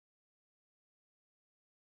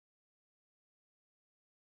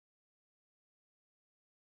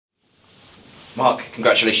Mark,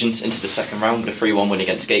 congratulations into the second round with a 3-1 win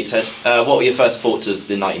against Gateshead. What were your first thoughts of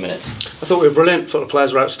the 90 minutes? I thought we were brilliant. I thought the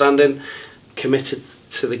players were outstanding, committed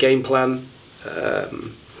to the game plan,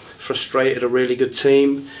 frustrated a really good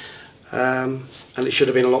team, and it should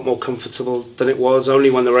have been a lot more comfortable than it was. Only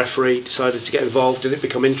when the referee decided to get involved did it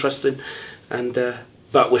become interesting, and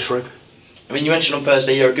but we're through. I mean, you mentioned on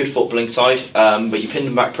Thursday you're a good footballing side, but you pinned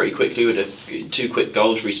them back pretty quickly with two quick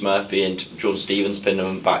goals. Rhys Murphy and Jordan Stevens pinned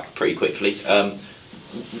them back pretty quickly.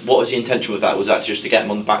 What was the intention with that? Was that just to get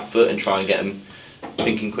them on the back foot and try and get them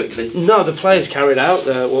thinking quickly? No, the players carried out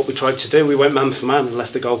what we tried to do. We went man for man and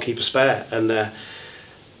left the goalkeeper spare. And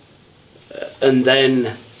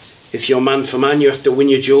then if you're man for man, you have to win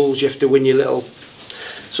your duels, you have to win your little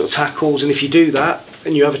sort of tackles. And if you do that,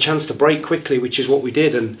 then you have a chance to break quickly, which is what we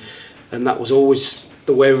did. And that was always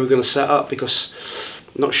the way we were going to set up, because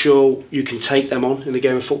I'm not sure you can take them on in the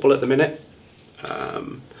game of football at the minute.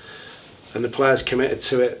 And the players committed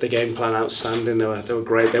to it. The game plan outstanding. They were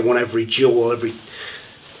great. They won every duel, every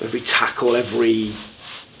tackle, every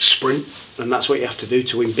sprint, and that's what you have to do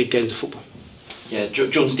to win big games of football. Yeah,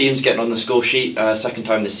 Jordan Stevens getting on the score sheet, second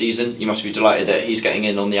time this season. You must be delighted that he's getting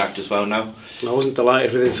in on the act as well now. I wasn't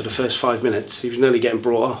delighted with him for the first 5 minutes. He was nearly getting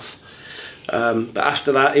brought off. But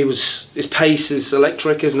after that, his pace is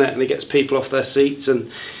electric, isn't it? And he gets people off their seats,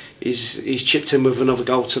 and he's chipped in with another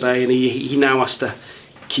goal today, and he now has to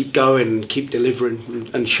keep going and keep delivering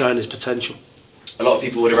and showing his potential. A lot of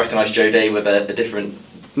people would have recognised Joe Day with a different,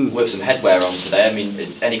 with some headwear on today. I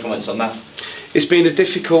mean, any comments on that? It's been a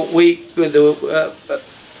difficult week. With the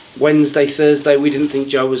Wednesday, Thursday, we didn't think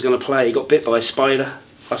Joe was going to play. He got bit by a spider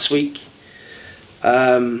last week.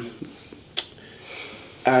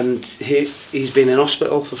 And he's been in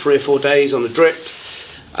hospital for 3 or 4 days on a drip,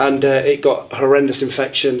 and it got a horrendous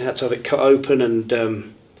infection. Had to have it cut open,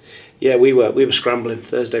 and yeah, we were scrambling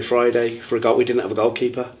Thursday, Friday for a goal. We didn't have a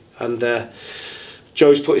goalkeeper, and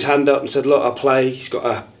Joe's put his hand up and said, "Look, I'll play." He's got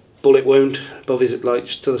a bullet wound above his, like,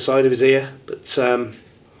 just to the side of his ear, but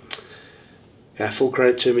yeah, full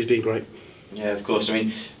credit to him. He's been great. Yeah, of course. I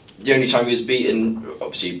mean, the only time he was beaten,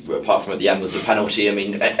 obviously apart from at the end, was the penalty. I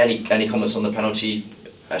mean, any comments on the penalty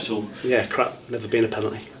at all? Yeah, crap. Never been a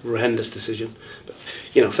penalty. Horrendous decision. But,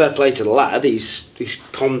 you know, fair play to the lad. He's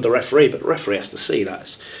conned the referee, but the referee has to see that.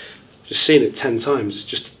 It's just seen it 10 times. It's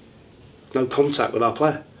just no contact with our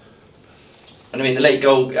player. And I mean, the late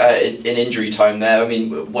goal in injury time there, I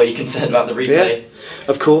mean, were you concerned about the replay? Yeah,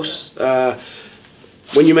 of course.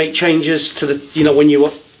 When you make changes to the, you know, when you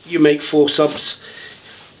make 4 subs,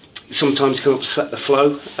 sometimes can upset the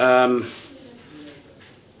flow and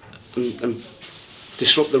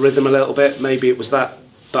disrupt the rhythm a little bit. Maybe it was that,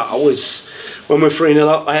 but when we're 3-0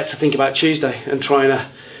 up, I had to think about Tuesday and trying to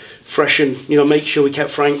freshen, you know, make sure we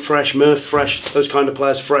kept Frank fresh, Murph fresh, those kind of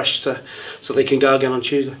players fresh, so they can go again on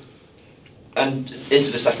Tuesday. And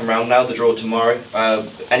into the second round now, the draw tomorrow.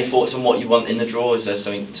 Any thoughts on what you want in the draw? Is there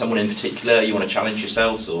someone in particular you want to challenge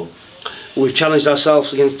yourselves, or? We've challenged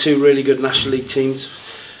ourselves against 2 really good National League teams.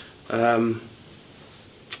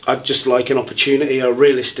 I'd just like an opportunity, a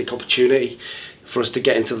realistic opportunity, for us to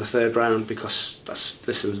get into the 3rd round, because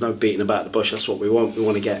there's no beating about the bush. That's what we want. We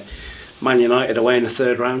want to get Man United away in the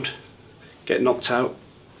 3rd round, get knocked out,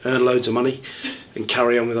 earn loads of money, and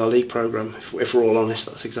carry on with our league programme. If we're all honest,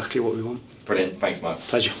 that's exactly what we want. Brilliant. Thanks, Mark.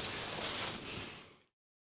 Pleasure.